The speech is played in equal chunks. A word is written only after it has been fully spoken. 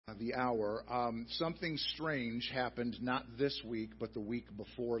the hour. Something strange happened not this week, but the week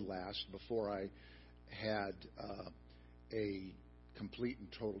before last, before I had a complete and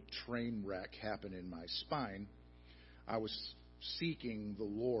total train wreck happen in my spine. I was seeking the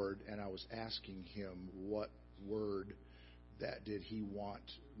Lord, and I was asking Him what word that did He want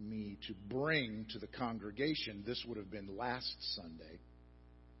me to bring to the congregation. This would have been last Sunday.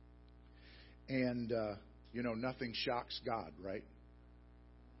 And, nothing shocks God, right?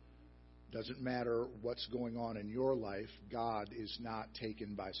 Doesn't matter what's going on in your life, God is not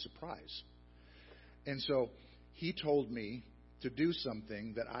taken by surprise. And so He told me to do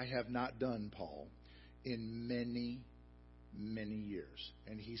something that I have not done, Paul, in many, many years.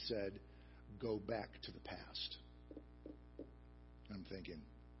 And He said, go back to the past. I'm thinking,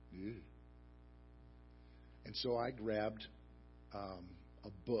 ew. And so I grabbed a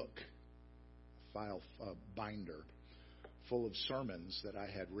book, a binder, full of sermons that I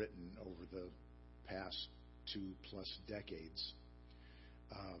had written over the past 2+ decades.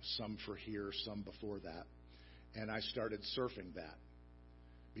 Some for here, some before that. And I started surfing that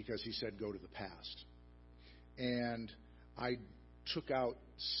because He said, go to the past. And I took out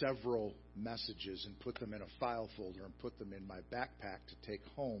several messages and put them in a file folder and put them in my backpack to take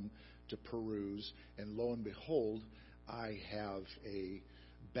home to peruse. And lo and behold, I have a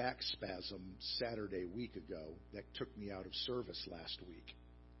back spasm Saturday a week ago that took me out of service last week.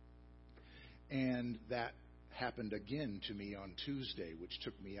 And that happened again to me on Tuesday, which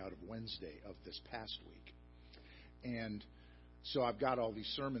took me out of Wednesday of this past week. And so I've got all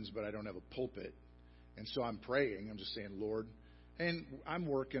these sermons, but I don't have a pulpit. And so I'm praying. I'm just saying, Lord, and I'm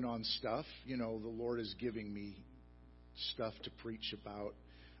working on stuff. The Lord is giving me stuff to preach about.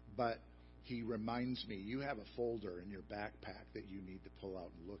 But He reminds me, you have a folder in your backpack that you need to pull out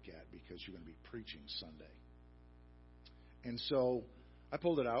and look at because you're going to be preaching Sunday. And so I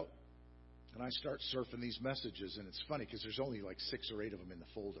pulled it out, and I start surfing these messages. And it's funny because there's only like 6 or 8 of them in the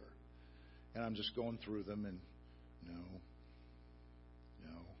folder. And I'm just going through them, and no.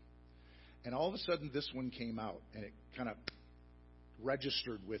 And all of a sudden, this one came out, and it kind of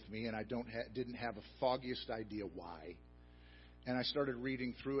registered with me, and I didn't have the foggiest idea why. And I started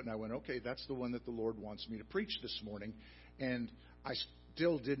reading through it, and I went, okay, that's the one that the Lord wants me to preach this morning. And I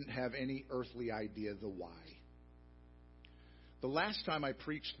still didn't have any earthly idea the why. The last time I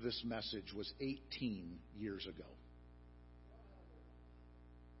preached this message was 18 years ago.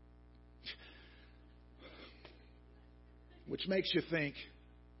 Which makes you think,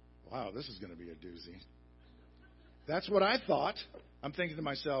 wow, this is going to be a doozy. That's what I thought. I'm thinking to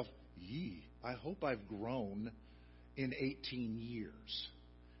myself, I hope I've grown in 18 years.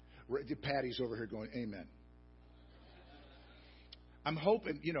 Patty's over here going, amen. I'm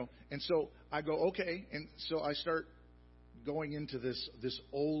hoping, and so I go, okay. And so I start going into this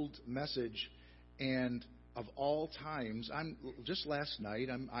old message, and of all times, just last night,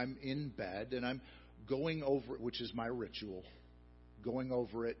 I'm in bed, and I'm going over it, which is my ritual, going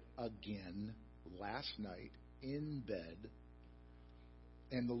over it again last night in bed.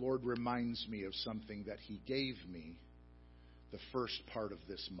 And the Lord reminds me of something that He gave me the first part of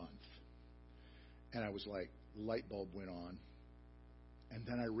this month. And I was like, light bulb went on. And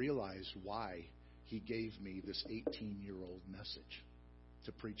then I realized why He gave me this 18-year-old message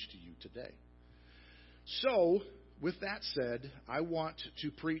to preach to you today. So, with that said, I want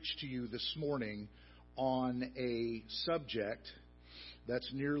to preach to you this morning on a subject that's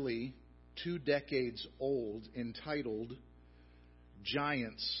nearly 2 decades old, entitled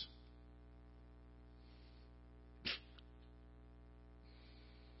Giants.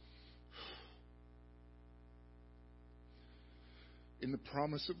 In the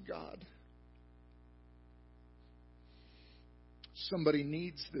promise of God. Somebody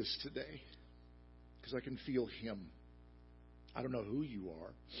needs this today because I can feel Him. I don't know who you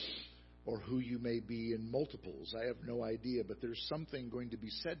are or who you may be in multiples. I have no idea, but there's something going to be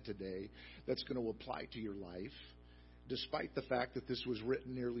said today that's going to apply to your life, despite the fact that this was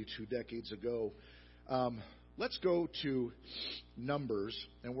written nearly 2 decades ago. Let's go to Numbers,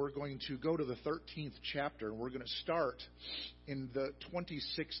 and we're going to go to the 13th chapter, and we're going to start in the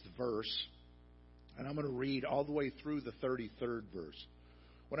 26th verse, and I'm going to read all the way through the 33rd verse.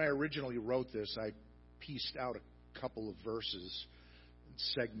 When I originally wrote this, I pieced out a couple of verses,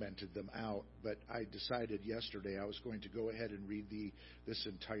 segmented them out, but I decided yesterday I was going to go ahead and read this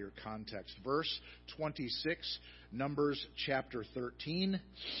entire context. Verse 26, Numbers chapter 13,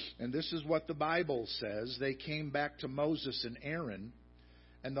 and this is what the Bible says. They came back to Moses and Aaron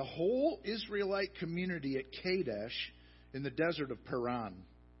and the whole Israelite community at Kadesh in the desert of Paran.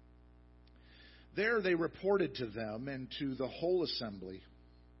 There they reported to them and to the whole assembly,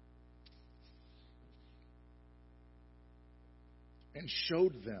 and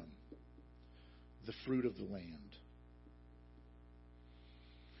showed them the fruit of the land.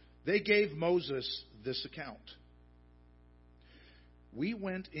 They gave Moses this account. We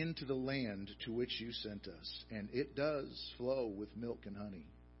went into the land to which you sent us, and it does flow with milk and honey.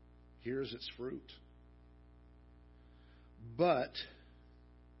 Here's its fruit. But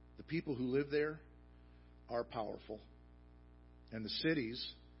the people who live there are powerful, and the cities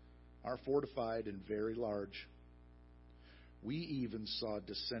are fortified and very large. We even saw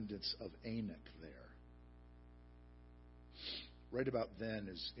descendants of Anak there. Right about then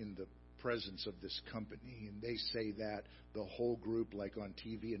is in the presence of this company, and they say that the whole group, like on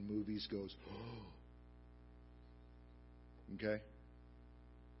TV and movies, goes, oh. Okay?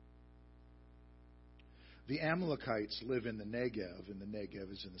 The Amalekites live in the Negev, and the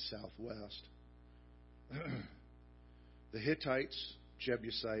Negev is in the southwest. The Hittites,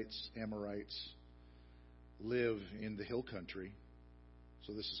 Jebusites, Amorites live in the hill country,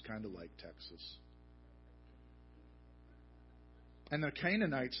 so this is kind of like Texas. And the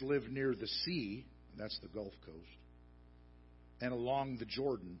Canaanites live near the sea, that's the Gulf Coast, and along the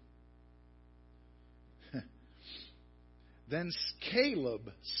Jordan. Then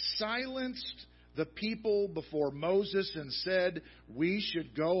Caleb silenced the people before Moses and said, we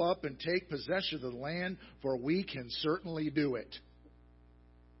should go up and take possession of the land, for we can certainly do it.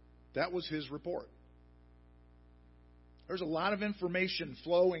 That was his report. There's a lot of information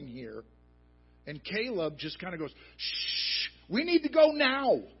flowing here, and Caleb just kind of goes, shh, we need to go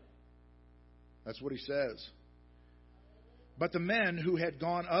now. That's what he says. But the men who had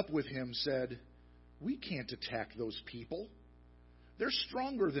gone up with him said, we can't attack those people. They're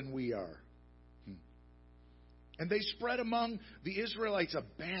stronger than we are. And they spread among the Israelites a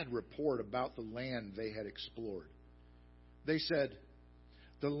bad report about the land they had explored. They said,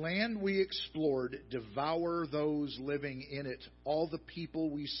 the land we explored devour those living in it. All the people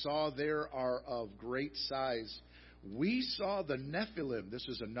we saw there are of great size. We saw the Nephilim. This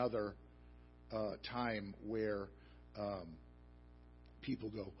is another time where people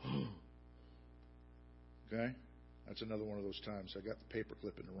go, oh. Okay? That's another one of those times. I got the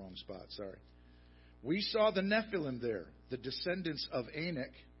paperclip in the wrong spot. Sorry. We saw the Nephilim there, the descendants of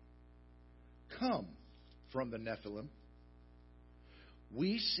Anak, come from the Nephilim.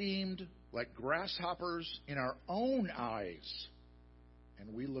 We seemed like grasshoppers in our own eyes,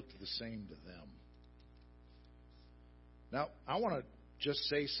 and we looked the same to them. Now, I want to just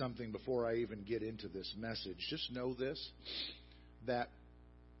say something before I even get into this message. Just know this, that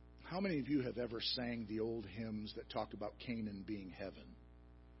how many of you have ever sang the old hymns that talk about Canaan being heaven?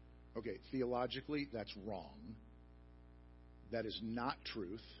 Okay, theologically, that's wrong. That is not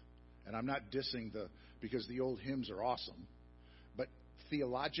truth. And I'm not dissing because the old hymns are awesome. But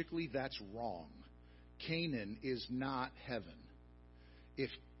theologically, that's wrong. Canaan is not heaven. If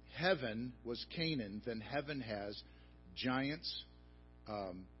heaven was Canaan, then heaven has giants,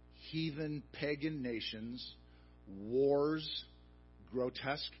 heathen, pagan nations, wars,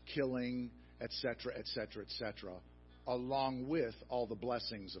 grotesque killing, etc., etc., etc., along with all the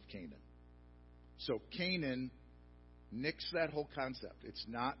blessings of Canaan. So Canaan, nix that whole concept. It's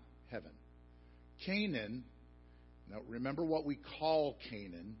not heaven. Canaan, now remember what we call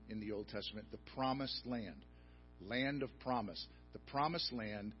Canaan in the Old Testament, the promised land. Land of promise. The promised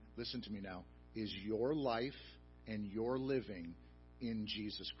land, listen to me now, is your life and your living in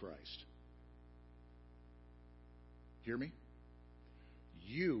Jesus Christ. Hear me?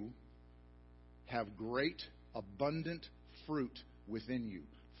 You have great, abundant fruit within you,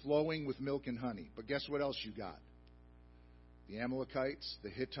 flowing with milk and honey. But guess what else you got? The Amalekites, the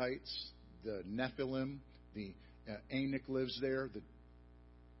Hittites, the Nephilim, the Anak lives there,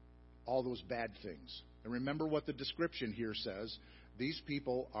 all those bad things. And remember what the description here says. These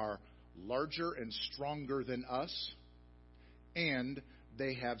people are larger and stronger than us, and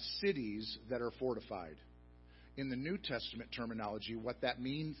they have cities that are fortified. In the New Testament terminology, what that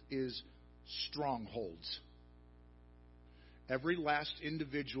means is strongholds. Every last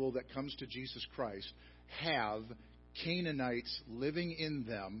individual that comes to Jesus Christ have Canaanites living in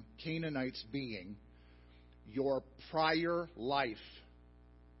them, Canaanites being your prior life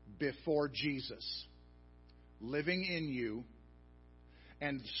before Jesus, living in you.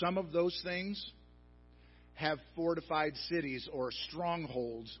 And some of those things have fortified cities or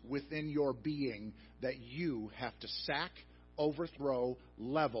strongholds within your being that you have to sack, overthrow,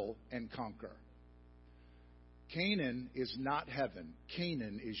 level, and conquer. Canaan is not heaven.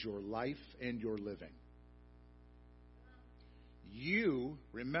 Canaan is your life and your living. You,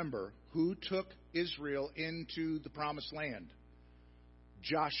 remember, who took Israel into the promised land?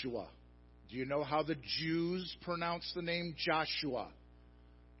 Joshua Do you know how the Jews pronounce the name Joshua?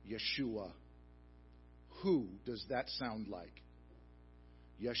 Yeshua. Who does that sound like?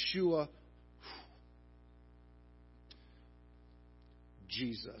 Yeshua.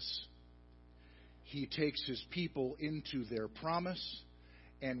 Jesus. He takes his people into their promise,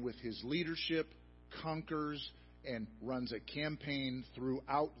 and with his leadership conquers and runs a campaign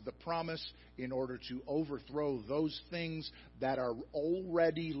throughout the promise in order to overthrow those things that are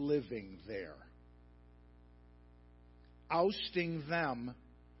already living there. Ousting them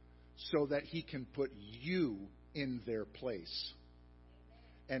so that he can put you in their place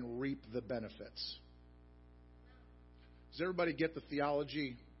and reap the benefits. Does everybody get the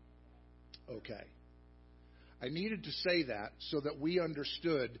theology? Okay. I needed to say that so that we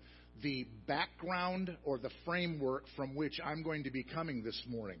understood the background or the framework from which I'm going to be coming this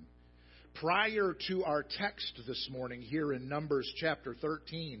morning. Prior to our text this morning here in Numbers chapter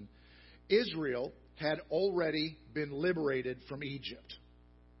 13, Israel had already been liberated from Egypt.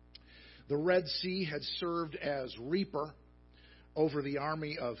 The Red Sea had served as reaper over the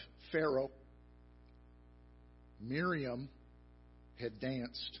army of Pharaoh. Miriam had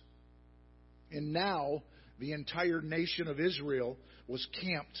danced. And now the entire nation of Israel was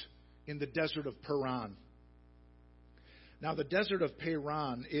camped in the desert of Paran. Now, the desert of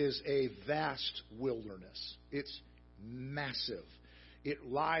Paran is a vast wilderness. It's massive. It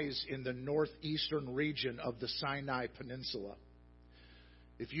lies in the northeastern region of the Sinai Peninsula.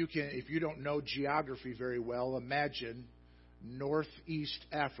 If you don't know geography very well, imagine northeast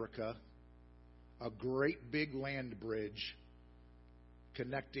Africa, a great big land bridge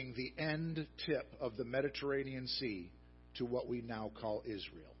connecting the end tip of the Mediterranean Sea to what we now call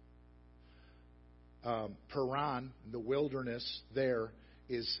Israel. Paran, the wilderness there,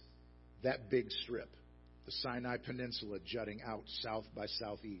 is that big strip, the Sinai Peninsula jutting out south by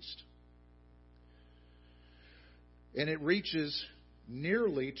southeast. And it reaches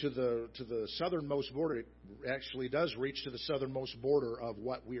nearly to the southernmost border. It actually does reach to the southernmost border of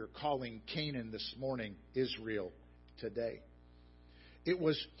what we are calling Canaan this morning, Israel today. It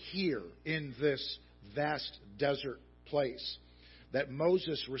was here in this vast desert place that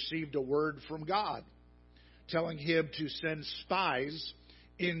Moses received a word from God telling him to send spies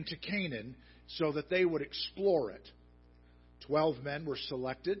into Canaan so that they would explore it. 12 men were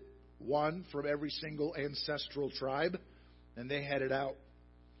selected, one from every single ancestral tribe, and they headed out.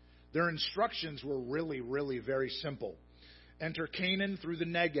 Their instructions were really, really very simple. Enter Canaan through the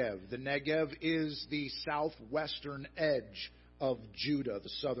Negev. The Negev is the southwestern edge of Judah, the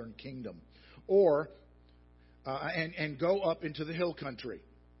southern kingdom. And go up into the hill country.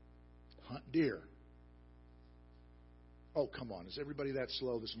 Hunt deer. Oh, come on. Is everybody that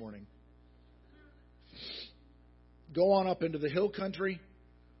slow this morning? Go on up into the hill country.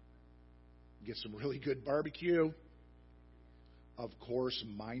 Get some really good barbecue. Of course,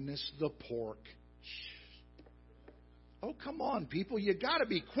 minus the pork. Oh, come on, people. You got to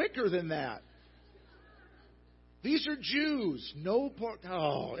be quicker than that. These are Jews. No pork.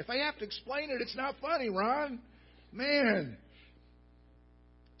 Oh, if I have to explain it, it's not funny, Ron. Man.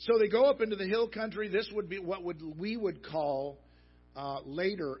 So they go up into the hill country. This would be what we would call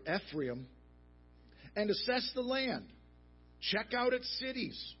later Ephraim. And assess the land. Check out its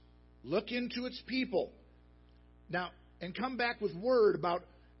cities. Look into its people. Now, and come back with word about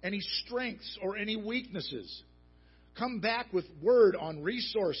any strengths or any weaknesses. Come back with word on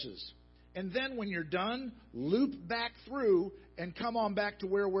resources. And then when you're done, loop back through and come on back to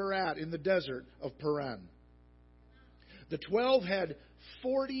where we're at in the desert of Paran. The 12 had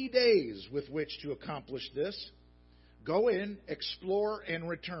 40 days with which to accomplish this. Go in, explore, and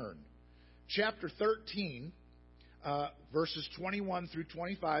return. Chapter 13, verses 21 through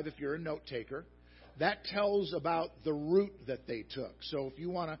 25, if you're a note taker, that tells about the route that they took. So if you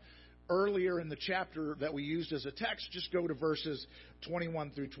want to, earlier in the chapter that we used as a text, just go to verses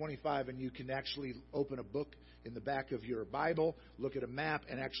 21 through 25, and you can actually open a book in the back of your Bible, look at a map,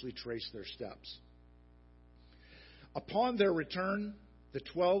 and actually trace their steps. Upon their return, the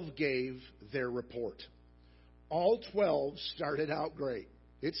 12 gave their report. All 12 started out great.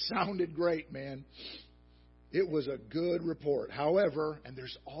 It sounded great, man. It was a good report. However, and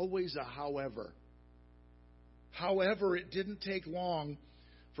there's always a however. However, it didn't take long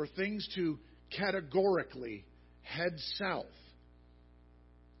for things to categorically head south.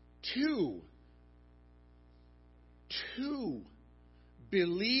 Two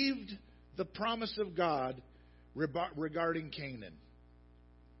believed the promise of God regarding Canaan.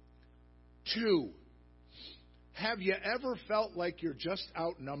 2, have you ever felt like you're just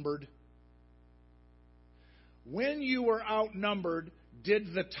outnumbered? When you are outnumbered,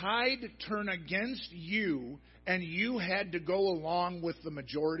 did the tide turn against you and you had to go along with the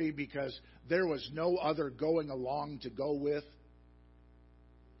majority because there was no other going along to go with?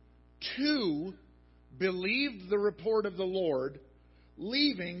 2 believed the report of the Lord,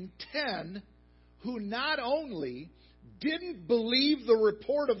 leaving 10 who not only didn't believe the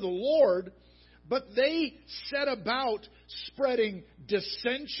report of the Lord, but they set about spreading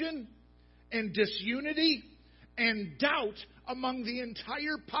dissension and disunity and doubt among the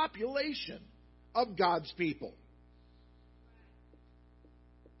entire population of God's people.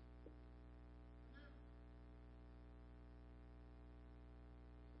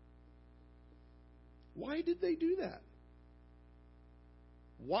 Why did they do that?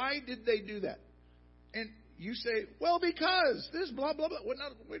 Why did they do that? And you say, well, because this blah, blah, blah. Well, no,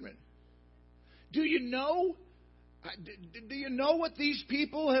 wait a minute. Do you know what these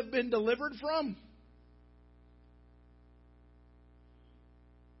people have been delivered from?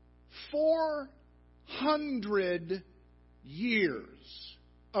 400 years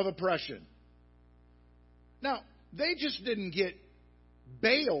of oppression. Now, they just didn't get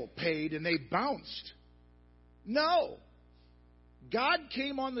bail paid and they bounced. No. God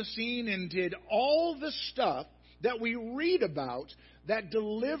came on the scene and did all the stuff that we read about that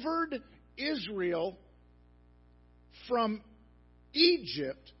delivered Israel from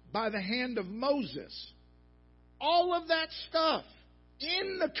Egypt by the hand of Moses. All of that stuff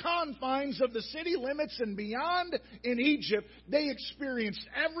in the confines of the city limits and beyond in Egypt, they experienced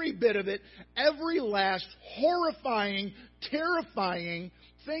every bit of it, every last horrifying, terrifying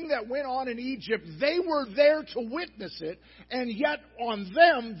thing that went on in Egypt. They were there to witness it, and yet on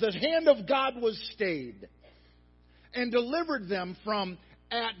them the hand of God was stayed and delivered them from,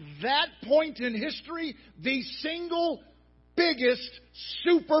 at that point in history, the single biggest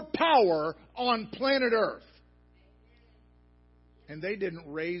superpower on planet Earth. And they didn't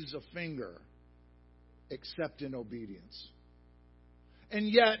raise a finger except in obedience. And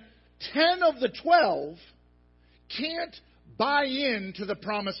yet, 10 of the 12 can't buy into the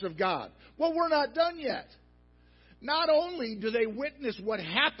promise of God. Well, we're not done yet. Not only do they witness what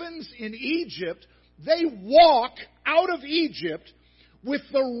happens in Egypt, they walk out of Egypt with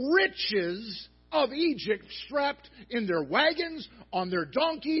the riches of Egypt strapped in their wagons, on their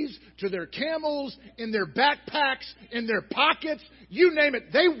donkeys, to their camels, in their backpacks, in their pockets, you name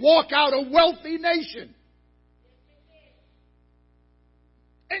it. They walk out a wealthy nation.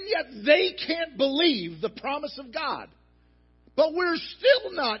 And yet they can't believe the promise of God. But we're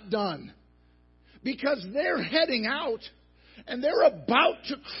still not done. Because they're heading out and they're about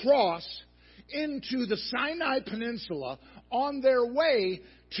to cross into the Sinai Peninsula on their way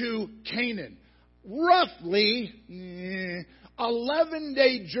to Canaan. Roughly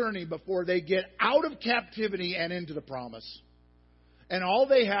 11-day journey before they get out of captivity and into the promise. And all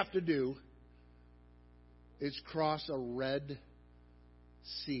they have to do is cross a Red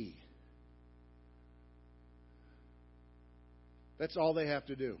Sea. That's all they have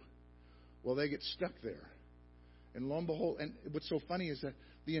to do. Well, they get stuck there. And lo and behold, and what's so funny is that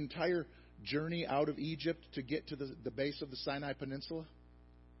the entire journey out of Egypt to get to the base of the Sinai Peninsula,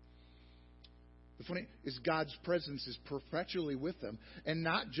 the funny is God's presence is perpetually with them. And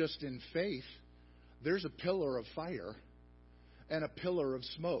not just in faith. There's a pillar of fire and a pillar of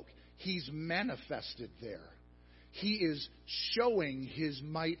smoke. He's manifested there. He is showing His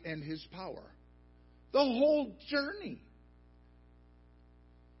might and His power. The whole journey.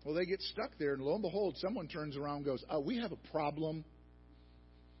 Well, they get stuck there, and lo and behold, someone turns around and goes, we have a problem.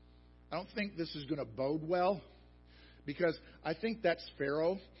 I don't think this is going to bode well, because I think that's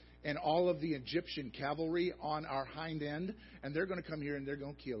Pharaoh and all of the Egyptian cavalry on our hind end, and they're going to come here and they're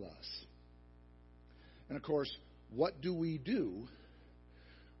going to kill us. And of course, what do we do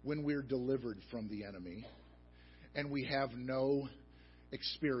when we're delivered from the enemy and we have no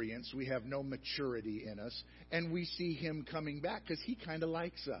experience, we have no maturity in us, and we see him coming back because he kind of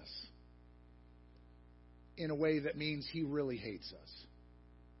likes us in a way that means he really hates us?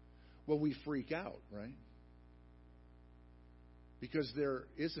 Well, we freak out, right? Because there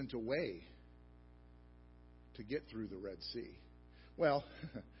isn't a way to get through the Red Sea. Well,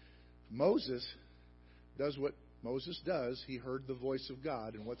 Moses does what Moses does. He heard the voice of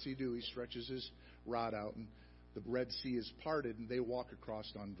God, and what's he do? He stretches his rod out, and the Red Sea is parted, and they walk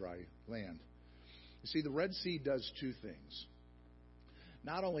across on dry land. You see, the Red Sea does two things.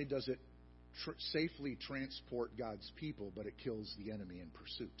 Not only does it safely transport God's people, but it kills the enemy in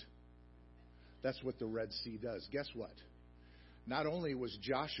pursuit. That's what the Red Sea does. Guess what? Not only was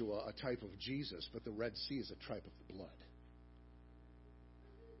Joshua a type of Jesus, but the Red Sea is a type of the blood.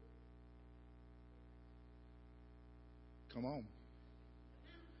 Come on.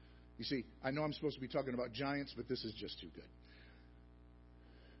 You see, I know I'm supposed to be talking about giants, but this is just too good.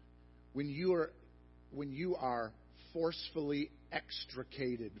 When you are forcefully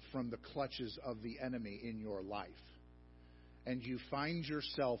extricated from the clutches of the enemy in your life, and you find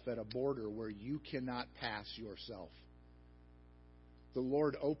yourself at a border where you cannot pass yourself, the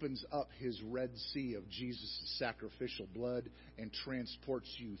Lord opens up His Red Sea of Jesus' sacrificial blood and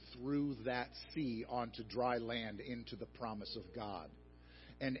transports you through that sea onto dry land into the promise of God.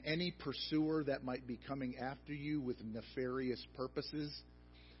 And any pursuer that might be coming after you with nefarious purposes,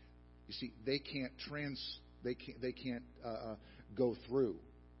 you see, they can't go through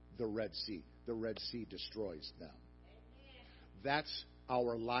the Red Sea. The Red Sea destroys them. That's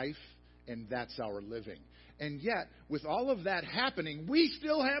our life, and that's our living. And yet, with all of that happening, we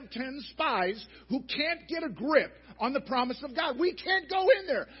still have 10 spies who can't get a grip on the promise of God. We can't go in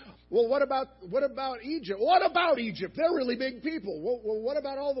there. Well, what about Egypt? What about Egypt? They're really big people. Well, what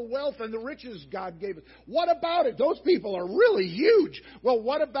about all the wealth and the riches God gave us? What about it? Those people are really huge. Well,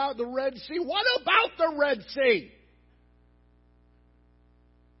 what about the Red Sea? What about the Red Sea?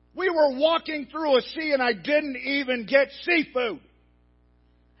 We were walking through a sea and I didn't even get seafood.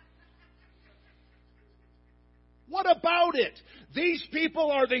 What about it? These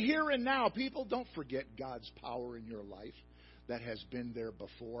people are the here and now. People, don't forget God's power in your life that has been there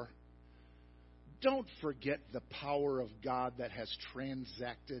before. Don't forget the power of God that has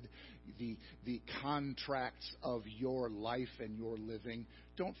transacted the contracts of your life and your living.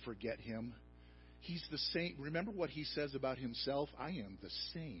 Don't forget Him. He's the same. Remember what He says about Himself? I am the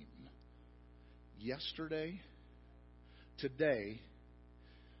same. Yesterday, today,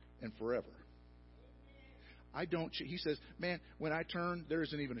 and forever. He says, man, when I turn, there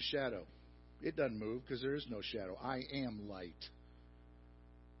isn't even a shadow. It doesn't move because there is no shadow. I am light.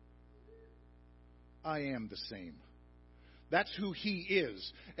 I am the same. That's who He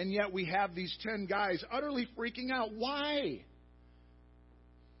is. And yet we have these 10 guys utterly freaking out. Why?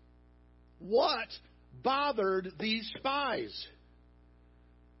 What bothered these spies?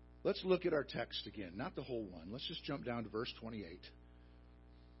 Let's look at our text again. Not the whole one. Let's just jump down to verse 28.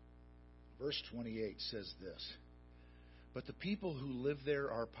 Verse 28 says this: But the people who live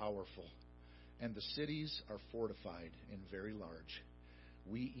there are powerful, and the cities are fortified and very large.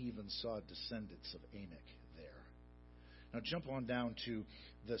 We even saw descendants of Anak there. Now jump on down to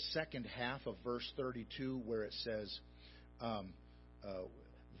the second half of verse 32 where it says,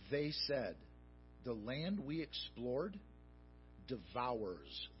 they said, the land we explored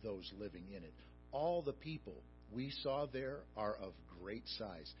devours those living in it. All the people we saw there are of great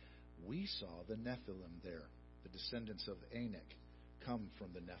size. We saw the Nephilim there. The descendants of Anak come from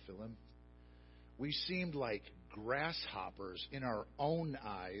the Nephilim. We seemed like grasshoppers in our own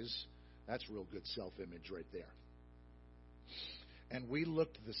eyes. That's real good self-image right there. And we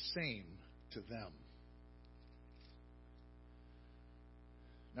looked the same to them.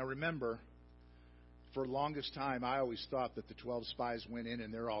 Now remember, for the longest time, I always thought that the 12 spies went in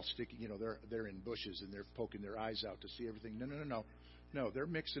and they're all sticking, they're in bushes and they're poking their eyes out to see everything. No. No, they're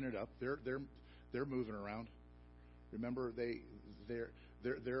mixing it up. They're moving around. Remember,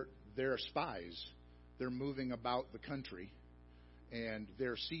 they're spies. They're moving about the country, and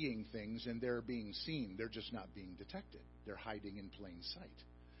they're seeing things, and they're being seen. They're just not being detected. They're hiding in plain sight.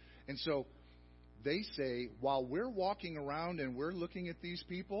 And so they say, while we're walking around and we're looking at these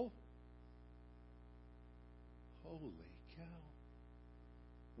people, holy cow,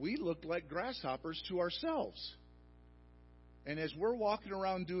 we look like grasshoppers to ourselves. And as we're walking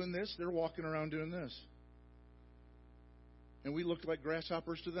around doing this, they're walking around doing this. And we looked like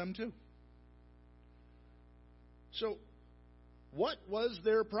grasshoppers to them too. So, what was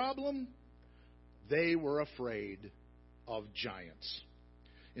their problem? They were afraid of giants.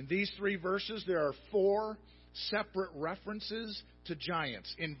 In these 3 verses, there are 4 separate references to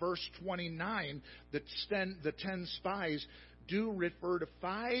giants. In verse 29, the 10 spies do refer to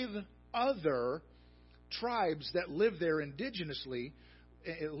 5 other tribes that live there indigenously,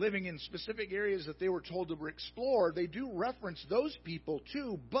 living in specific areas that they were told to explore. They do reference those people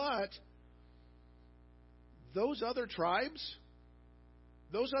too, but those other tribes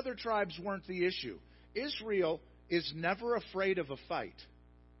weren't the issue. Israel is never afraid of a fight.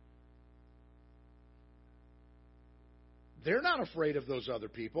 They're not afraid of those other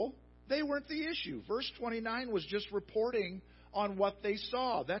people. They weren't the issue. Verse 29 was just reporting on what they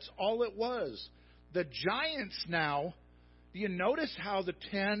saw. That's all it was. The giants now, do you notice how the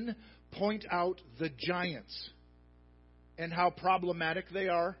 10 point out the giants and how problematic they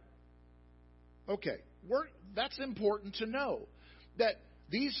are? Okay, that's important to know. That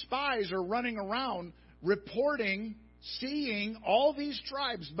these spies are running around reporting seeing all these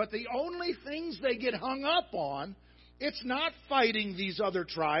tribes, but the only things they get hung up on, it's not fighting these other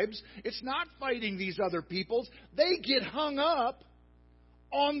tribes. It's not fighting these other peoples. They get hung up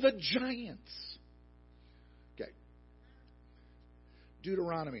on the giants. Okay.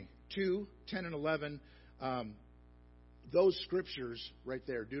 Deuteronomy 2, 10 and 11. Those scriptures right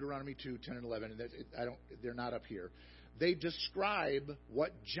there, Deuteronomy 2, 10 and 11, they're not up here. They describe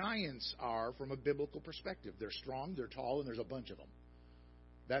what giants are from a biblical perspective. They're strong, they're tall, and there's a bunch of them.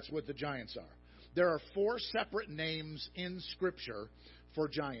 That's what the giants are. There are 4 separate names in Scripture for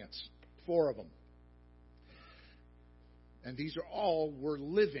giants. 4 of them. And these are all were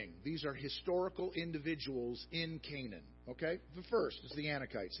living. These are historical individuals in Canaan. Okay? The first is the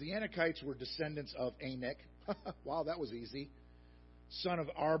Anakites. The Anakites were descendants of Anak. Wow, that was easy. Son of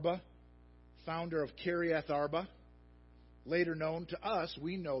Arba, founder of Kiriath Arba. Later known to us,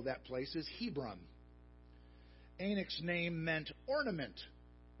 we know that place as Hebron. Anak's name meant ornament.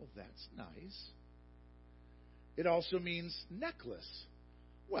 Well, that's nice. It also means necklace.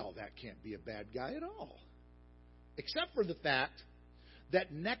 Well, that can't be a bad guy at all. Except for the fact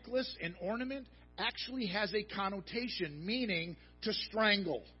that necklace and ornament actually has a connotation, meaning to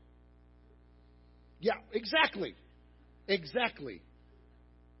strangle. Yeah, exactly. Exactly.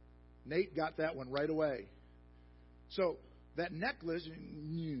 Nate got that one right away. So, that necklace,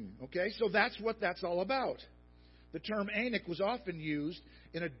 okay, so that's what that's all about. The term Anak was often used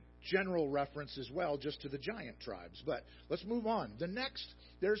in a general reference as well, just to the giant tribes. But let's move on. The next,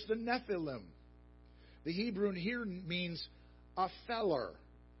 there's the Nephilim. The Hebrew here means a feller.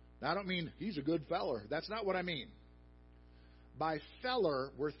 Now, I don't mean he's a good feller. That's not what I mean. By feller,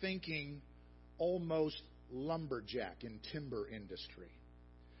 we're thinking almost lumberjack in timber industry.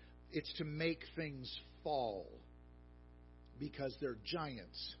 It's to make things fall because they're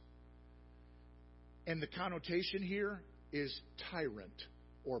giants. And the connotation here is tyrant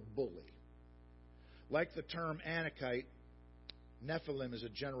or bully. Like the term Anakite, Nephilim is a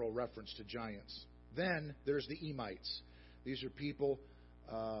general reference to giants. Then there's the Emites. These are people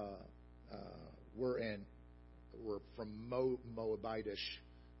were from Moabitish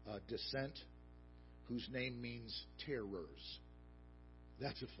descent, whose name means terrors.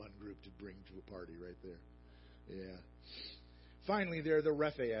 That's a fun group to bring to a party right there. Yeah. Finally, there are the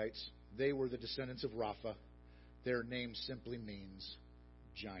Rephaites. They were the descendants of Rapha. Their name simply means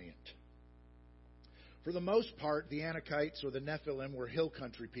giant. For the most part, the Anakites or the Nephilim were hill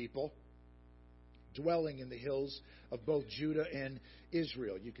country people dwelling in the hills of both Judah and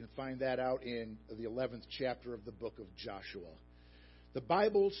Israel. You can find that out in the 11th chapter of the book of Joshua. The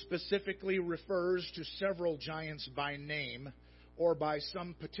Bible specifically refers to several giants by name or by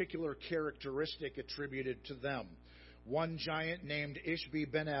some particular characteristic attributed to them. One giant named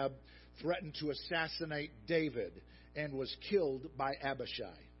Ishbi-Benob threatened to assassinate David and was killed by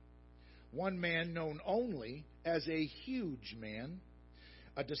Abishai. One man known only as a huge man,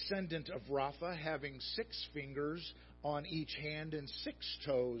 a descendant of Rapha, having 6 fingers on each hand and 6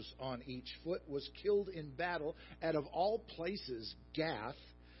 toes on each foot, was killed in battle at, of all places, Gath,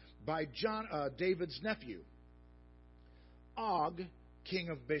 by David's nephew. Og, king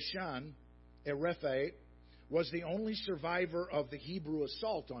of Bashan, a Rephaite, was the only survivor of the Hebrew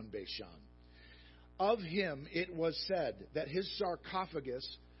assault on Bashan. Of him it was said that his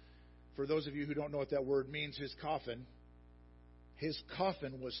sarcophagus, for those of you who don't know what that word means, his coffin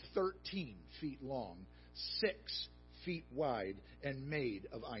was 13 feet long, 6 feet wide, and made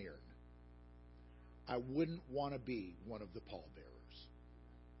of iron. I wouldn't want to be one of the pallbearers.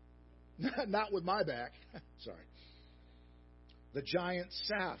 Not with my back. Sorry. The giant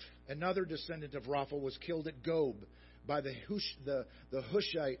Saph, another descendant of Rapha, was killed at Gob by the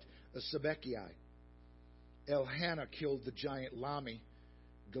Hushite Sibbechai. Elkanah killed the giant Lami,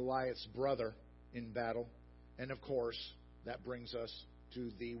 Goliath's brother, in battle. And of course, that brings us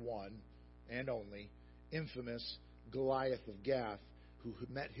to the one and only infamous Goliath of Gath, who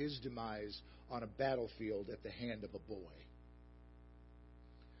met his demise on a battlefield at the hand of a boy.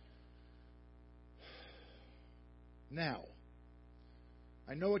 Now,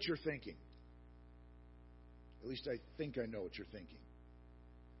 I know what you're thinking. At least I think I know what you're thinking.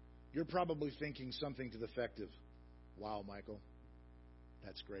 You're probably thinking something to the effect of, wow, Michael,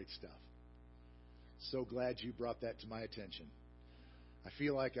 that's great stuff. So glad you brought that to my attention. I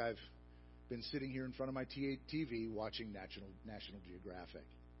feel like I've been sitting here in front of my TV watching National Geographic.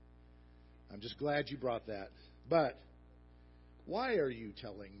 I'm just glad you brought that. But why are you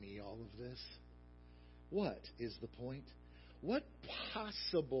telling me all of this? What is the point? What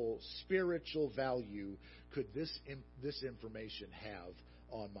possible spiritual value could this information have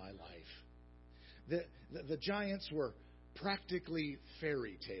on my life? The giants were practically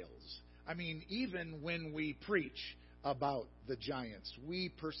fairy tales. I mean, even when we preach about the giants, we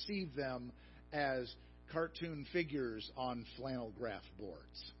perceive them as cartoon figures on flannel graph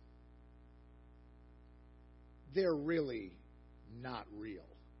boards. They're really not real.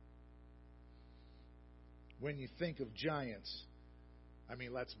 When you think of giants, I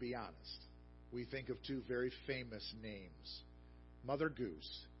mean, let's be honest. We think of two very famous names, Mother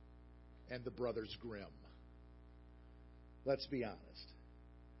Goose and the Brothers Grimm. Let's be honest.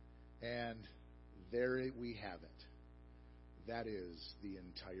 And there we have it. That is the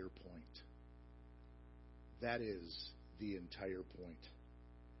entire point. That is the entire point.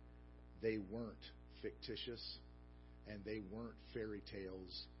 They weren't fictitious, and they weren't fairy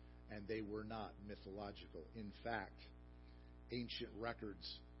tales, and they were not mythological. In fact, ancient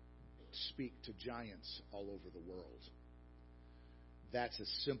records speak to giants all over the world. That's a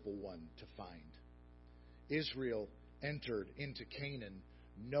simple one to find. Israel entered into Canaan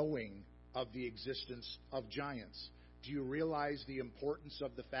knowing of the existence of giants. Do you realize the importance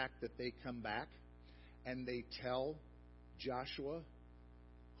of the fact that they come back and they tell Joshua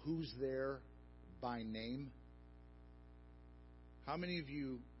who's there by name? How many of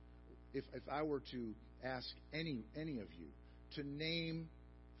you, if I were to ask any of you to name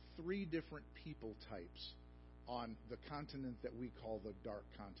 3 different people types on the continent that we call the Dark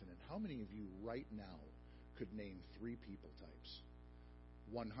Continent, how many of you right now could name 3 people types?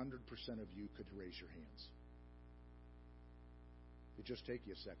 100% of you could raise your hands. It'd just take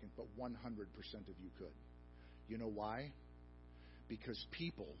you a second, but 100% of you could. You know why? Because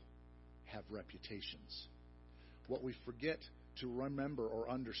people have reputations. What we forget to remember or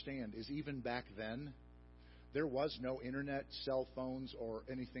understand is even back then, there was no internet, cell phones, or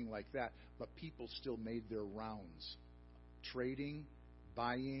anything like that, but people still made their rounds. Trading,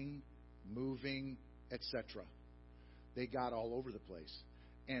 buying, moving, etc. They got all over the place.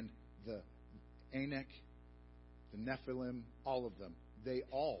 And the Anak, the Nephilim, all of them, they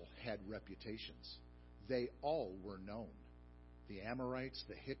all had reputations. They all were known. The Amorites,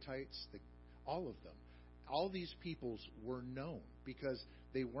 the Hittites, all of them. All these peoples were known because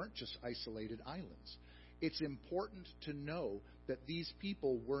they weren't just isolated islands. It's important to know that these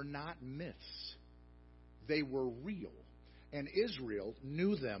people were not myths. They were real. And Israel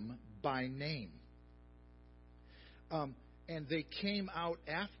knew them by name. And they came out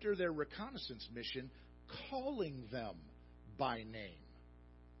after their reconnaissance mission calling them by name.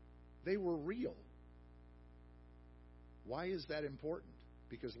 They were real. Why is that important?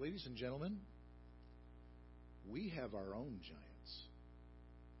 Because, ladies and gentlemen, we have our own giants.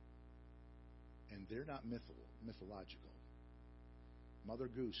 And they're not mythological. Mother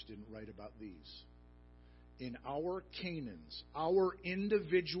Goose didn't write about these. In our Canaans, our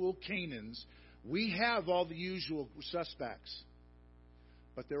individual Canaans, we have all the usual suspects.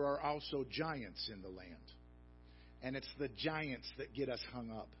 But there are also giants in the land. And it's the giants that get us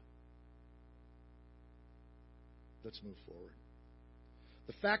hung up. Let's move forward.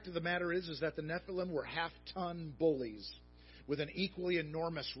 The fact of the matter is that the Nephilim were half-ton bullies with an equally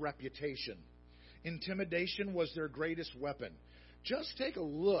enormous reputation. Intimidation was their greatest weapon. Just take a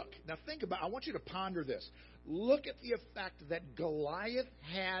look. Now I want you to ponder this. Look at the effect that Goliath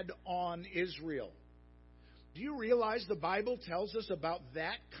had on Israel. Do you realize the Bible tells us about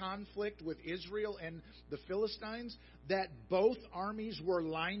that conflict with Israel and the Philistines? That both armies were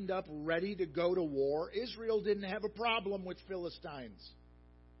lined up ready to go to war. Israel didn't have a problem with Philistines.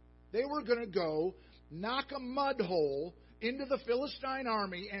 They were going to go knock a mud hole into the Philistine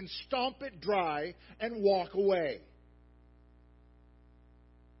army and stomp it dry and walk away.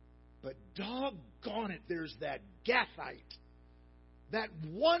 But doggone it, there's that Gathite. That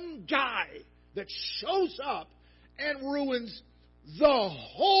one guy that shows up and ruins the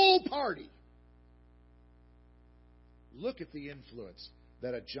whole party. Look at the influence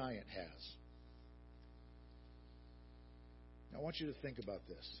that a giant has. Now, I want you to think about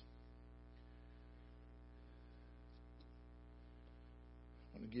this.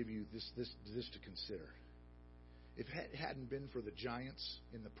 I want to give you this to consider. If it hadn't been for the giants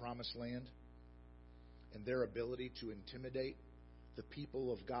in the Promised Land and their ability to intimidate the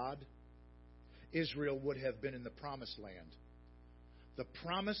people of God, Israel would have been in the Promised Land. The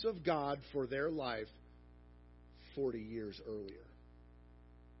promise of God for their life 40 years earlier.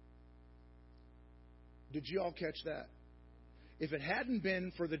 Did you all catch that? If it hadn't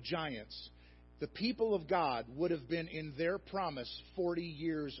been for the giants, the people of God would have been in their promise 40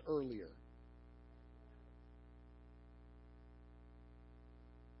 years earlier.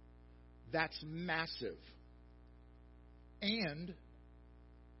 That's massive. And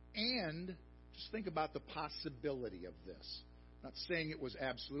Just think about the possibility of this. I'm not saying it was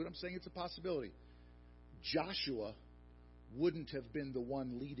absolute. I'm saying it's a possibility. Joshua wouldn't have been the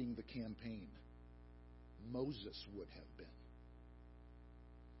one leading the campaign. Moses would have been.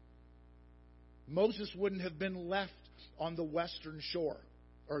 Moses wouldn't have been left on the western shore,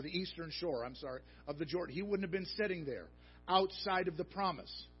 or the eastern shore, of the Jordan. He wouldn't have been sitting there outside of the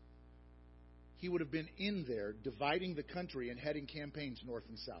promise. He would have been in there dividing the country and heading campaigns north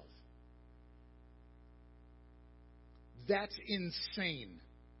and south. That's insane.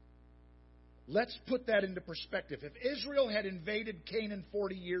 Let's put that into perspective. If Israel had invaded Canaan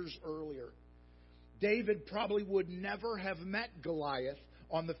 40 years earlier, David probably would never have met Goliath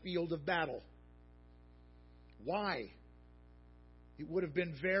on the field of battle. Why? It would have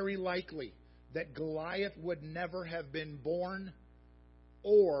been very likely that Goliath would never have been born,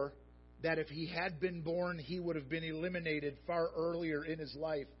 or that if he had been born, he would have been eliminated far earlier in his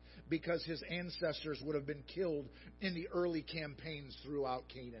life because his ancestors would have been killed in the early campaigns throughout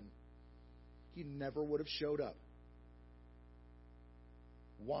Canaan. He never would have showed up.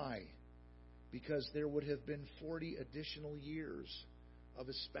 Why? Because there would have been 40 additional years of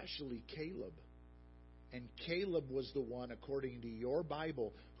especially Caleb. And Caleb was the one, according to your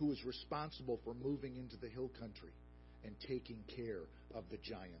Bible, who was responsible for moving into the hill country and taking care of the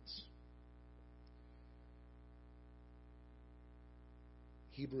giants.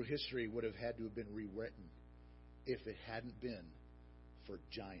 Hebrew history would have had to have been rewritten if it hadn't been for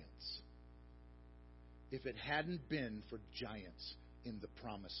giants. If it hadn't been for giants in the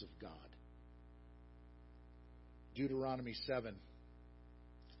promise of God. Deuteronomy 7,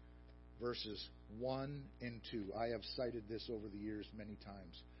 verses 1 and 2. I have cited this over the years many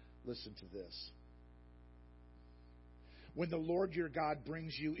times. Listen to this. When the Lord your God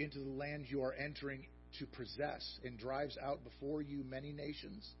brings you into the land you are entering to possess and drives out before you many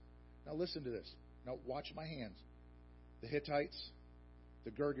nations. Now listen to this. Now watch my hands. The Hittites,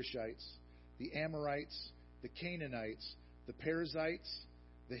 the Girgashites, the Amorites, the Canaanites, the Perizzites,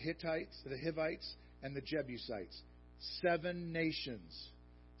 the Hittites, the Hivites, and the Jebusites. 7 nations.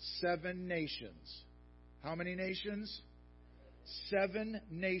 7 nations. How many nations? 7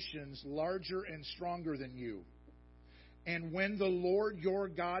 nations larger and stronger than you. And when the Lord your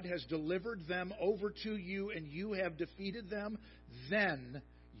God has delivered them over to you and you have defeated them, then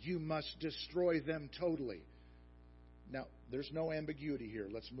you must destroy them totally. Now, there's no ambiguity here.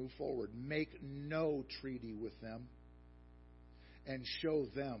 Let's move forward. Make no treaty with them and show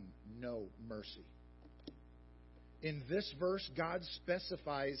them no mercy. In this verse, God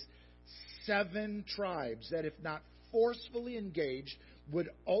specifies 7 tribes that, if not forcefully engaged, would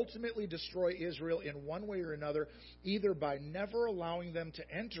ultimately destroy Israel in one way or another, either by never allowing them to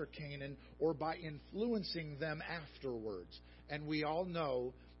enter Canaan or by influencing them afterwards. And we all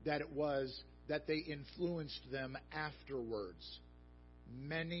know that it was that they influenced them afterwards.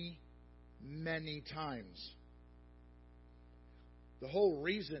 Many, many times. The whole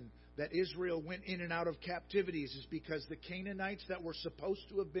reason that Israel went in and out of captivities is because the Canaanites that were supposed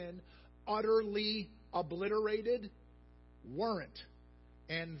to have been utterly obliterated weren't.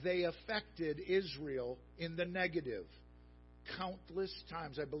 And they affected Israel in the negative countless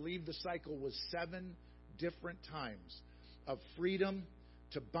times. I believe the cycle was 7 different times of freedom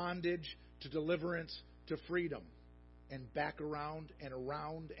to bondage to deliverance to freedom. And back around and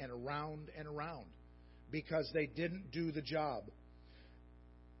around and around and around. Because they didn't do the job.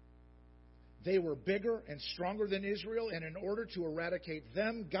 They were bigger and stronger than Israel, and in order to eradicate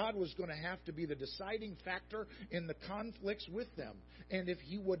them, God was going to have to be the deciding factor in the conflicts with them. And if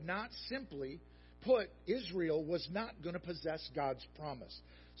He would not simply put, Israel was not going to possess God's promise.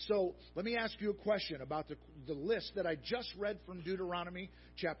 So let me ask you a question about the list that I just read from Deuteronomy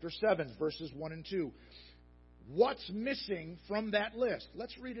chapter 7, verses 1 and 2. What's missing from that list?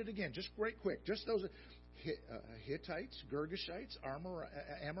 Let's read it again, just right quick. Just those Hittites, Girgashites,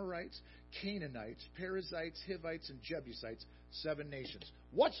 Amorites, Canaanites, Perizzites, Hivites, and Jebusites, 7 nations.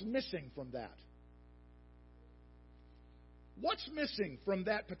 What's missing from that? What's missing from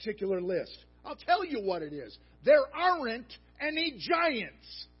that particular list? I'll tell you what it is. There aren't any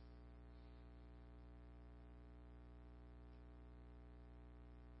giants.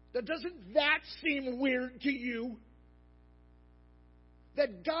 Doesn't that seem weird to you?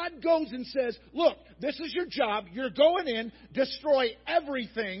 That God goes and says, look, this is your job. You're going in, destroy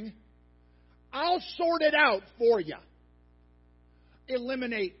everything. I'll sort it out for you.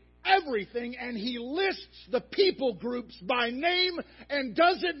 Eliminate everything. And He lists the people groups by name and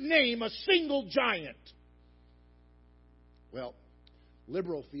doesn't name a single giant. Well,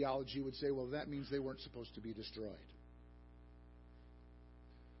 liberal theology would say, well, that means they weren't supposed to be destroyed.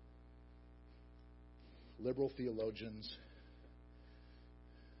 liberal theologians.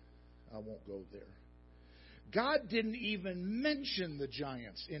 I won't go there. God didn't even mention the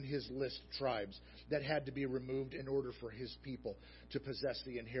giants in His list of tribes that had to be removed in order for His people to possess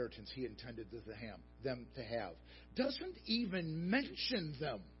the inheritance He intended them to have. Doesn't even mention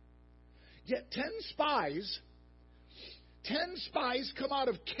them. Yet 10 spies come out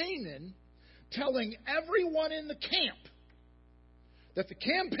of Canaan telling everyone in the camp that the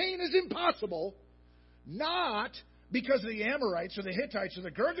campaign is impossible, not because of the Amorites or the Hittites or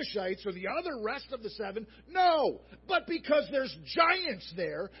the Girgashites or the other rest of the 7. No, but because there's giants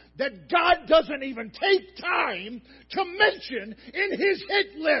there that God doesn't even take time to mention in His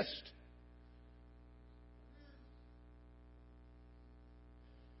hit list.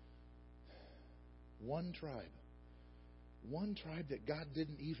 One tribe that God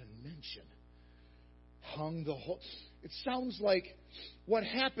didn't even mention hung the whole. It sounds like what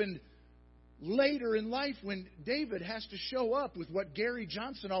happened later in life when David has to show up with what Gary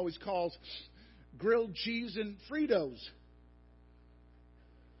Johnson always calls grilled cheese and Fritos.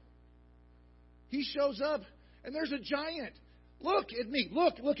 He shows up and there's a giant. Look at me.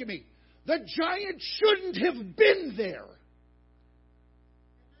 Look at me. The giant shouldn't have been there.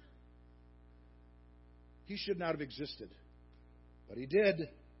 He should not have existed. But he did.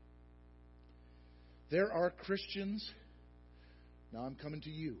 There are Christians. Now I'm coming to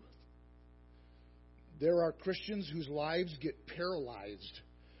you. There are Christians whose lives get paralyzed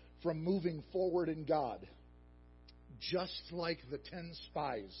from moving forward in God. Just like the 10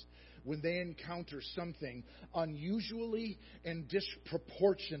 spies when they encounter something unusually and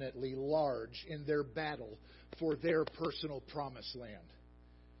disproportionately large in their battle for their personal promised land.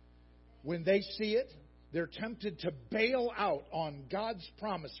 When they see it, they're tempted to bail out on God's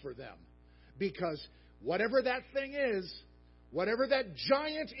promise for them. Because whatever that thing is, whatever that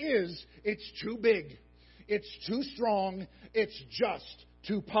giant is, it's too big. It's too strong. It's just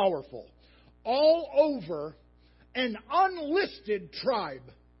too powerful. All over an unlisted tribe.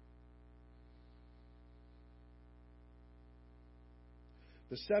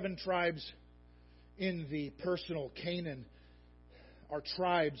 The 7 tribes in the personal Canaan are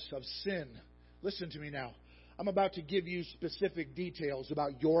tribes of sin. Listen to me now. I'm about to give you specific details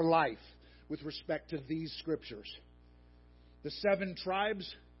about your life with respect to these scriptures. The 7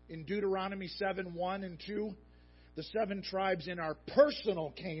 tribes in Deuteronomy 7, 1 and 2, the 7 tribes in our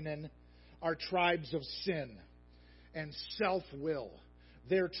personal Canaan are tribes of sin and self-will.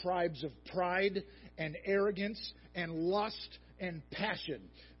 They're tribes of pride and arrogance and lust and passion.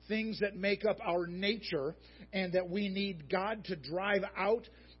 Things that make up our nature and that we need God to drive out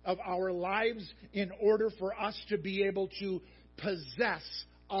of our lives in order for us to be able to possess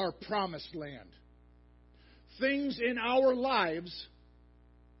our promised land. Things in our lives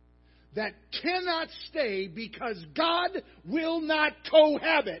that cannot stay because God will not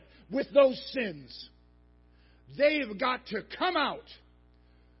cohabit with those sins. They've got to come out.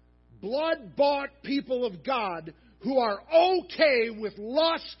 Blood-bought people of God who are okay with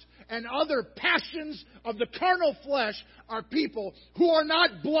lust and other passions of the carnal flesh are people who are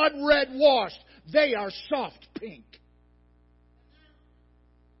not blood-red washed. They are soft pink.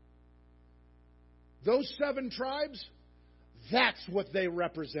 Those 7 tribes, that's what they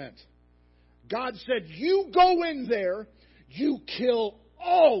represent. God said, you go in there, you kill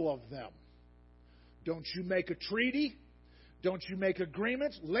all of them. Don't you make a treaty? Don't you make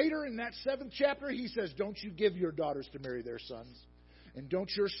agreements? Later in that 7th chapter, he says, don't you give your daughters to marry their sons. And don't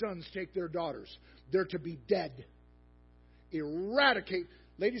your sons take their daughters. They're to be dead. Eradicate.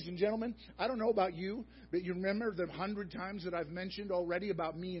 Ladies and gentlemen, I don't know about you, but you remember the 100 times that I've mentioned already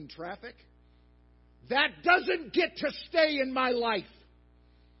about me in traffic? That doesn't get to stay in my life.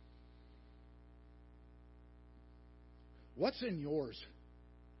 What's in yours?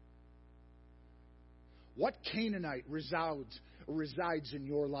 What Canaanite resides in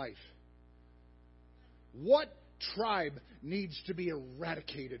your life? What tribe needs to be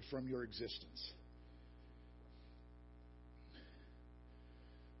eradicated from your existence?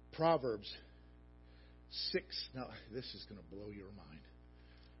 Proverbs 6. Now, this is going to blow your mind.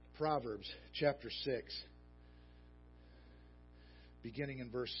 Proverbs chapter 6. Beginning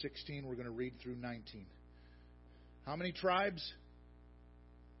in verse 16, we're going to read through 19. How many tribes?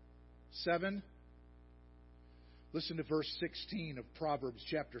 7. Listen to verse 16 of Proverbs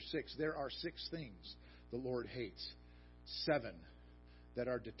chapter 6. There are 6 things the Lord hates. 7 that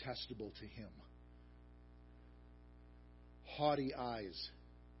are detestable to Him. Haughty eyes.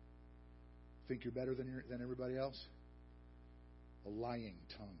 Think you're better than everybody else? A lying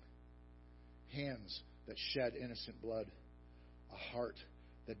tongue. Hands that shed innocent blood. A heart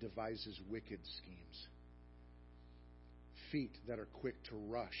that devises wicked schemes. feet that are quick to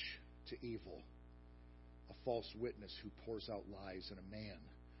rush to evil, a false witness who pours out lies, and a man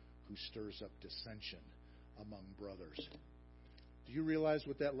who stirs up dissension among brothers. Do you realize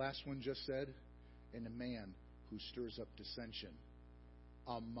what that last one just said? And a man who stirs up dissension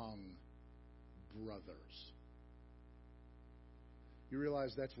among brothers. You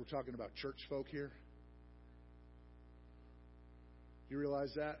realize we're talking about church folk here? You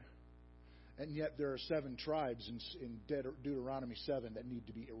realize that? And yet there are 7 tribes in Deuteronomy 7 that need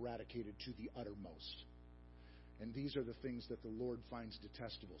to be eradicated to the uttermost. And these are the things that the Lord finds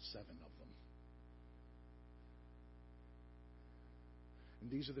detestable, 7 of them. And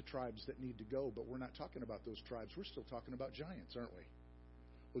these are the tribes that need to go, but we're not talking about those tribes. We're still talking about giants, aren't we?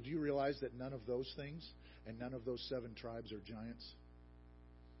 Well, do you realize that none of those things and none of those 7 tribes are giants?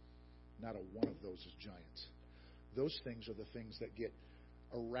 Not a one of those is giants. Those things are the things that get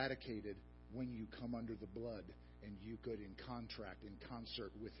eradicated when you come under the blood and you could in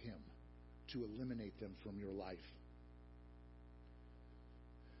concert with Him to eliminate them from your life.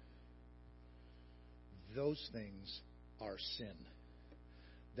 Those things are sin.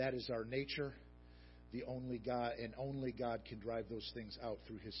 That is our nature. The only God can drive those things out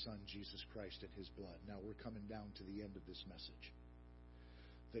through His Son, Jesus Christ, and His blood. Now we're coming down to the end of this message.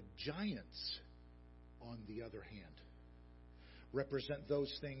 The giants, on the other hand, represent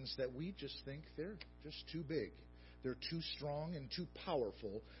those things that we just think they're just too big. They're too strong and too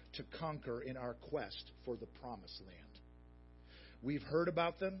powerful to conquer in our quest for the promised land. We've heard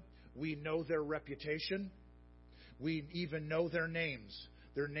about them. We know their reputation. We even know their names.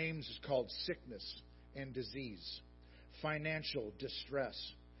 Their names is called sickness and disease, financial distress,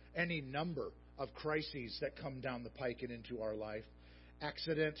 any number of crises that come down the pike and into our life,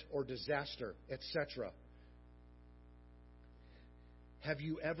 accident or disaster, etc. Have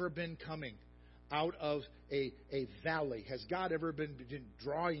you ever been coming out of a valley? Has God ever been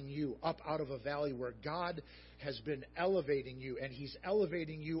drawing you up out of a valley where God has been elevating you, and He's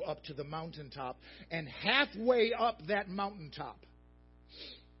elevating you up to the mountaintop, and halfway up that mountaintop,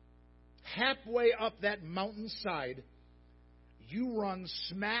 halfway up that mountainside, you run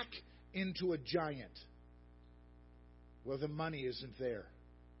smack into a giant? Well, the money isn't there,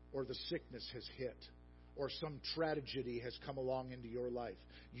 or the sickness has hit, or some tragedy has come along into your life.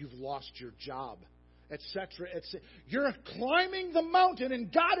 You've lost your job, etc. You're climbing the mountain,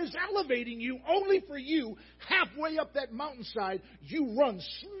 and God is elevating you only for you. Halfway up that mountainside, you run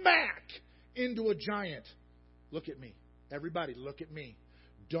smack into a giant. Look at me. Everybody, look at me.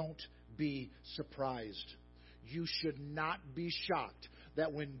 Don't be surprised. You should not be shocked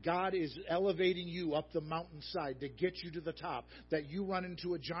that when God is elevating you up the mountainside to get you to the top, that you run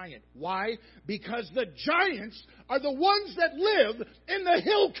into a giant. Why? Because the giants are the ones that live in the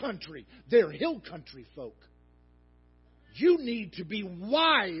hill country. They're hill country folk. You need to be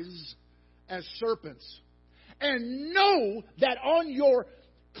wise as serpents and know that on your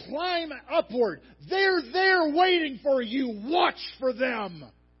climb upward, they're there waiting for you. Watch for them.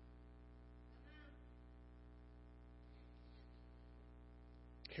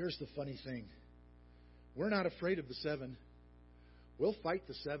 Here's the funny thing. We're not afraid of the 7. We'll fight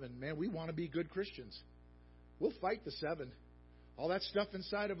the 7. Man, we want to be good Christians. We'll fight the 7. All that stuff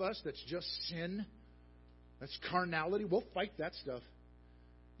inside of us that's just sin, that's carnality, we'll fight that stuff.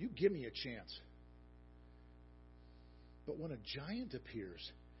 You give me a chance. But when a giant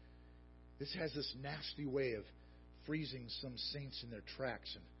appears, this has this nasty way of freezing some saints in their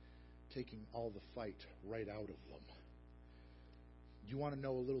tracks and taking all the fight right out of them. You want to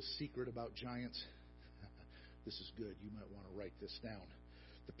know a little secret about giants? This is good. You might want to write this down.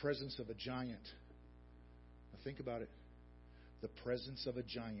 The presence of a giant. Now think about it. The presence of a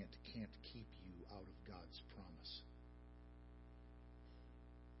giant can't keep you out of God's promise.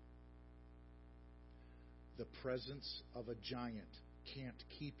 The presence of a giant can't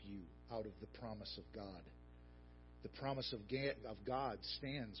keep you out of the promise of God. The promise of God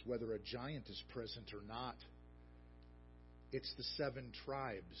stands whether a giant is present or not. It's the 7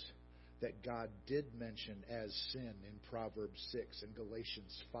 tribes that God did mention as sin in Proverbs 6 and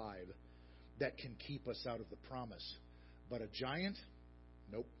Galatians 5 that can keep us out of the promise. But a giant?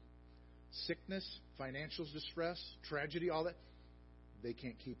 Nope. Sickness, financial distress, tragedy, all that, they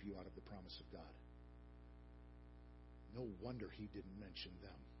can't keep you out of the promise of God. No wonder He didn't mention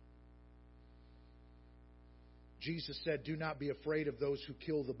them. Jesus said, "Do not be afraid of those who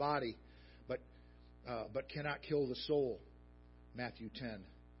kill the body, but cannot kill the soul." Matthew 10.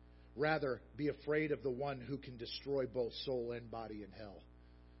 Rather, be afraid of the one who can destroy both soul and body in hell.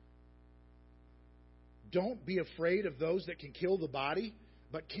 Don't be afraid of those that can kill the body,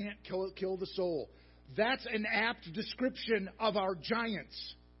 but can't kill the soul. That's an apt description of our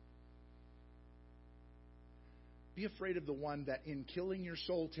giants. Be afraid of the one that in killing your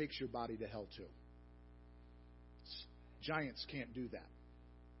soul takes your body to hell too. Giants can't do that.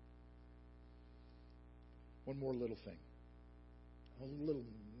 One more little thing. A little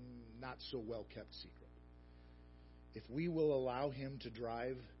not so well kept secret. If we will allow Him to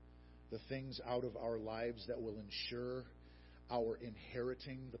drive the things out of our lives that will ensure our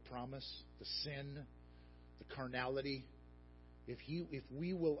inheriting the promise, the sin, the carnality, if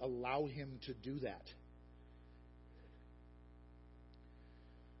we will allow Him to do that,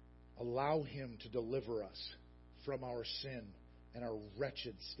 allow Him to deliver us from our sin and our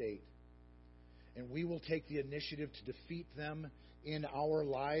wretched state, and we will take the initiative to defeat them in our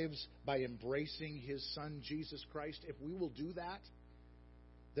lives by embracing His Son, Jesus Christ, if we will do that,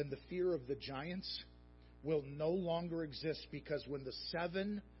 then the fear of the giants will no longer exist, because when the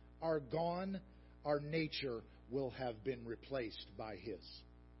 7 are gone, our nature will have been replaced by His.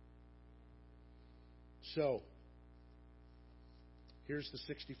 So, here's the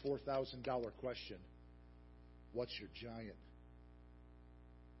 $64,000 question. What's your giant?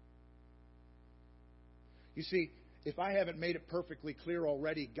 You see, if I haven't made it perfectly clear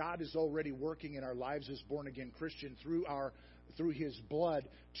already, God is already working in our lives as born-again Christian through His blood.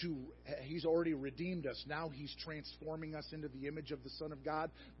 He's already redeemed us. Now He's transforming us into the image of the Son of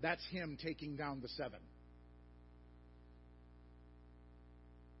God. That's Him taking down the 7.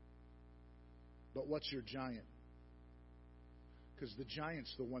 But what's your giant? Because the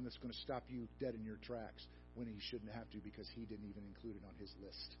giant's the one that's going to stop you dead in your tracks when he shouldn't have to, because he didn't even include it on his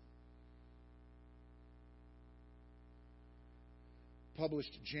list.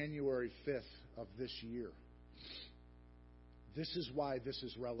 Published January 5th of this year. This is why this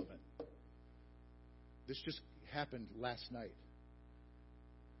is relevant. This just happened last night.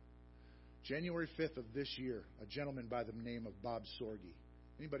 January 5th of this year, a gentleman by the name of Bob Sorge.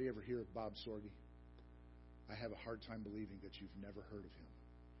 Anybody ever hear of Bob Sorge? I have a hard time believing that you've never heard of him.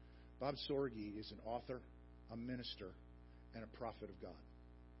 Bob Sorge is an author, a minister, and a prophet of God.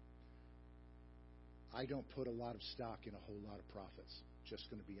 I don't put a lot of stock in a whole lot of prophets. Just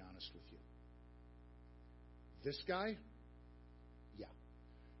going to be honest with you. This guy, yeah,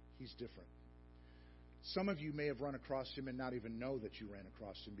 he's different. Some of you may have run across him and not even know that you ran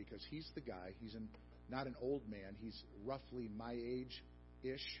across him, because he's the guy. He's not an old man. He's roughly my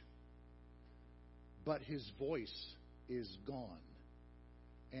age-ish. But his voice is gone,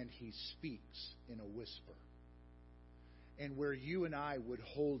 and he speaks in a whisper. And where you and I would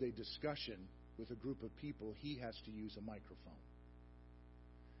hold a discussion with a group of people, he has to use a microphone.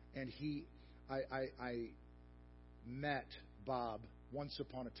 And I met Bob once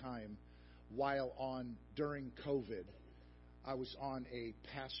upon a time during COVID. I was on a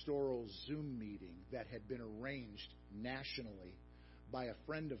pastoral Zoom meeting that had been arranged nationally by a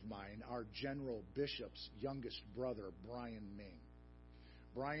friend of mine, our General Bishop's youngest brother, Brian Ming.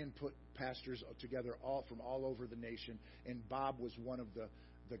 Brian put pastors together from all over the nation, and Bob was one of the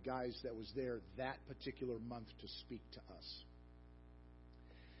guys that was there that particular month to speak to us.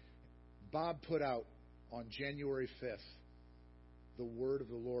 Bob put out on January 5th the word of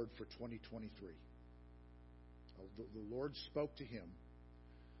the Lord for 2023. The Lord spoke to him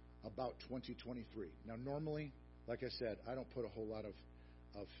about 2023. Now, normally, like I said, I don't put a whole lot of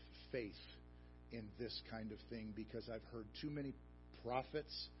faith in this kind of thing, because I've heard too many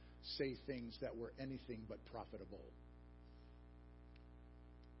prophets say things that were anything but profitable.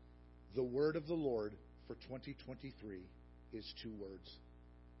 The word of the Lord for 2023 is 2 words.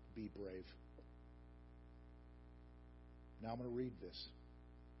 Be brave. Now I'm going to read this.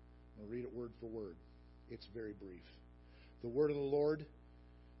 I'm going to read it word for word. It's very brief. The word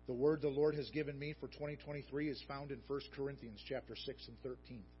the Lord has given me for 2023 is found in 1 Corinthians chapter 6 and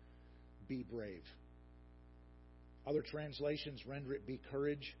 13. Be brave. Other translations render it be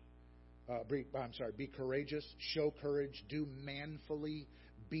courageous, show courage, do manfully,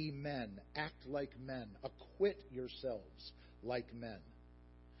 be men, act like men, acquit yourselves like men.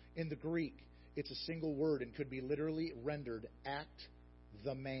 In the Greek, it's a single word and could be literally rendered act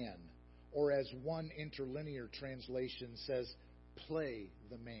the man, or as one interlinear translation says, play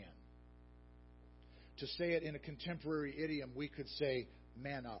the man. To say it in a contemporary idiom, we could say,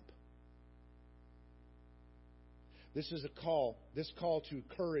 man up. This is a call. This call to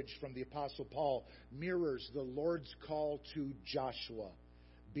courage from the Apostle Paul mirrors the Lord's call to Joshua.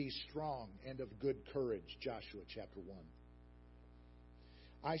 Be strong and of good courage, Joshua chapter 1.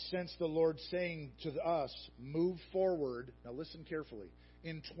 I sense the Lord saying to us, move forward, now listen carefully,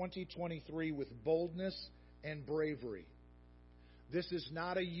 in 2023 with boldness and bravery. This is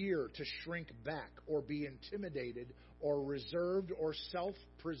not a year to shrink back or be intimidated or reserved or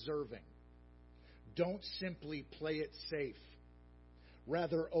self-preserving. Don't simply play it safe.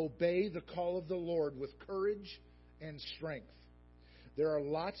 Rather, obey the call of the Lord with courage and strength. There are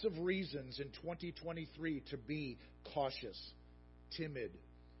lots of reasons in 2023 to be cautious, timid,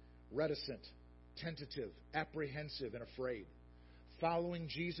 reticent, tentative, apprehensive, and afraid. Following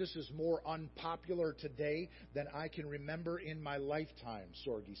Jesus is more unpopular today than I can remember in my lifetime,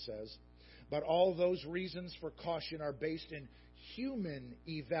 Sorge says. But all those reasons for caution are based in human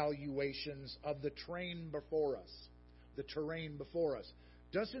evaluations of the terrain before us. The terrain before us.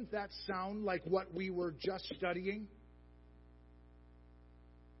 Doesn't that sound like what we were just studying?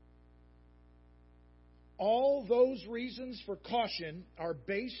 All those reasons for caution are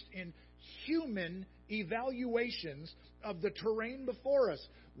based in human evaluations of the terrain before us.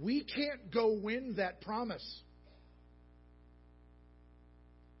 We can't go win that promise.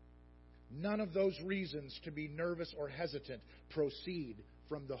 None of those reasons to be nervous or hesitant proceed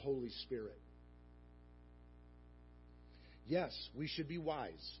from the Holy Spirit. Yes, we should be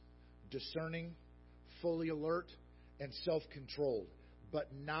wise, discerning, fully alert, and self-controlled, but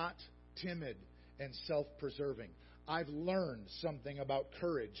not timid and self-preserving. I've learned something about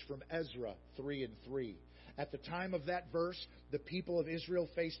courage from Ezra 3:3. At the time of that verse, the people of Israel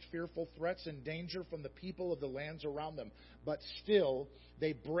faced fearful threats and danger from the people of the lands around them. But still,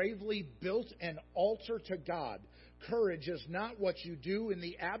 they bravely built an altar to God. Courage is not what you do in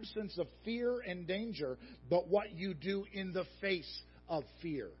the absence of fear and danger, but what you do in the face of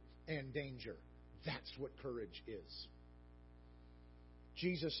fear and danger. That's what courage is.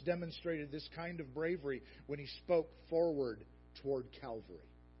 Jesus demonstrated this kind of bravery when he spoke forward toward Calvary.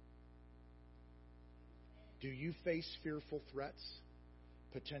 Do you face fearful threats,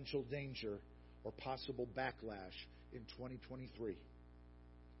 potential danger, or possible backlash in 2023?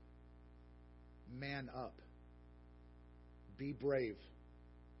 Man up. Be brave.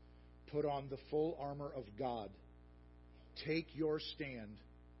 Put on the full armor of God. Take your stand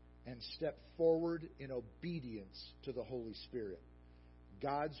and step forward in obedience to the Holy Spirit.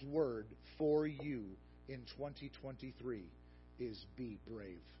 God's word for you in 2023 is be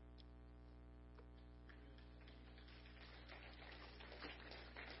brave.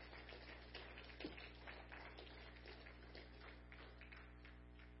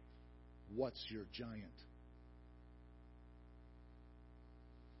 What's your giant?